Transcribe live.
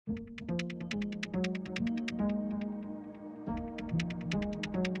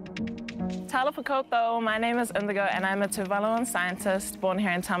Talofa koutou, my name is Indigo and I'm a Tuvaluan scientist born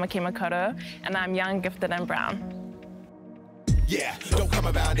here in Tamaki Makaurau, and I'm young, gifted and brown. Yeah, don't come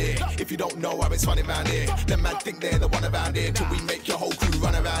around here if you don't know how it's funny around here. Them man think they're the one around here till we make your whole crew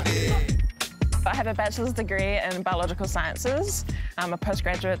run around here. I have a bachelor's degree in biological sciences, a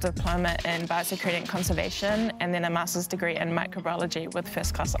postgraduate diploma in biosecurity and conservation, and then a master's degree in microbiology with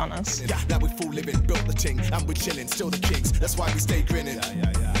first class honours. Yeah, now we're full living, built the ting, and we're chilling, still the kings. That's why we stay grinning.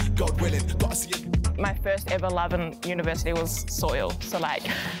 God willing, gotta see it. My first ever love in university was soil. So like,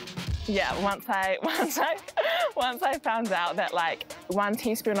 yeah, once I found out that like 1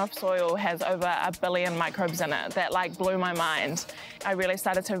 teaspoon of soil has over 1 billion microbes in it, that like blew my mind. I really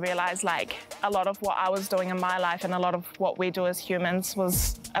started to realize like a lot of what I was doing in my life and a lot of what we do as humans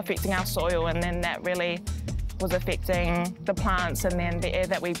was affecting our soil, and then that really was affecting the plants and then the air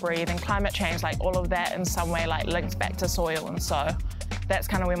that we breathe, and climate change, like all of that in some way like links back to soil. And so that's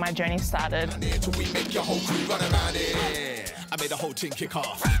kind of where my journey started. I made the whole thing kick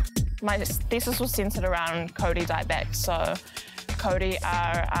off. My thesis was centered around Kauri dieback. So Kauri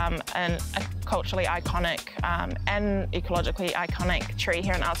are a culturally iconic and ecologically iconic tree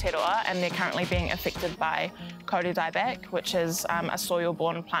here in Aotearoa, and they're currently being affected by Kauri dieback, which is a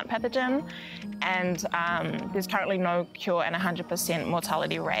soil-borne plant pathogen, and there's currently no cure and 100%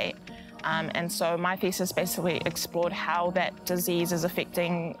 mortality rate. And so my thesis basically explored how that disease is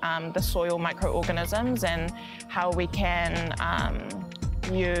affecting the soil microorganisms and how we can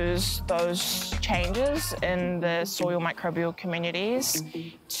use those changes in the soil microbial communities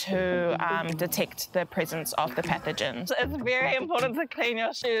to detect the presence of the pathogen. So it's very important to clean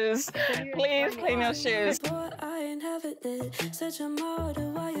your shoes. Please clean your shoes.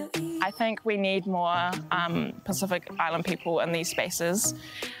 I think we need more Pacific Island people in these spaces.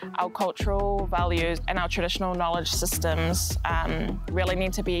 Our cultural values and our traditional knowledge systems really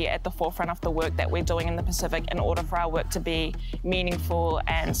need to be at the forefront of the work that we're doing in the Pacific in order for our work to be meaningful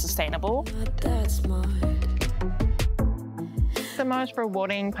and sustainable. The most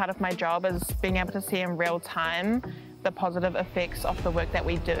rewarding part of my job is being able to see in real time the positive effects of the work that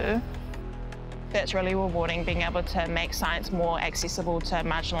we do. That's really rewarding, being able to make science more accessible to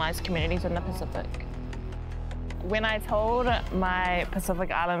marginalised communities in the Pacific. When I told my Pacific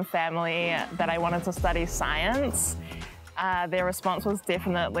Island family that I wanted to study science, their response was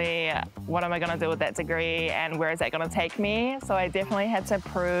definitely, what am I going to do with that degree and where is that going to take me? So I definitely had to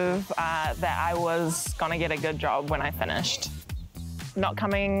prove that I was going to get a good job when I finished. Not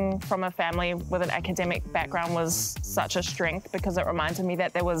coming from a family with an academic background was such a strength, because it reminded me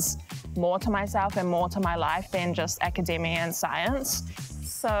that there was more to myself and more to my life than just academia and science.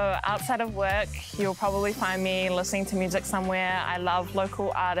 So outside of work, you'll probably find me listening to music somewhere. I love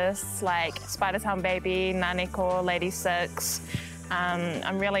local artists like Spidertown Baby, Naneko, Lady Six.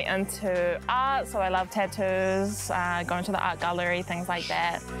 I'm really into art, so I love tattoos, going to the art gallery, things like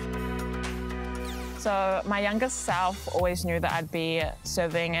that. So my younger self always knew that I'd be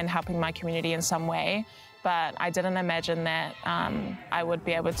serving and helping my community in some way, but I didn't imagine that I would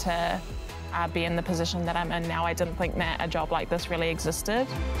be able to be in the position that I'm in now. I didn't think that a job like this really existed.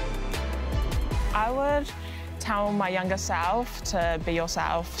 I would tell my younger self to be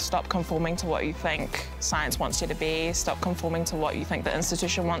yourself, stop conforming to what you think science wants you to be, stop conforming to what you think the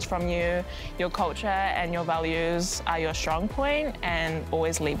institution wants from you. Your culture and your values are your strong point, and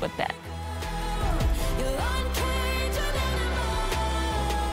always lead with that.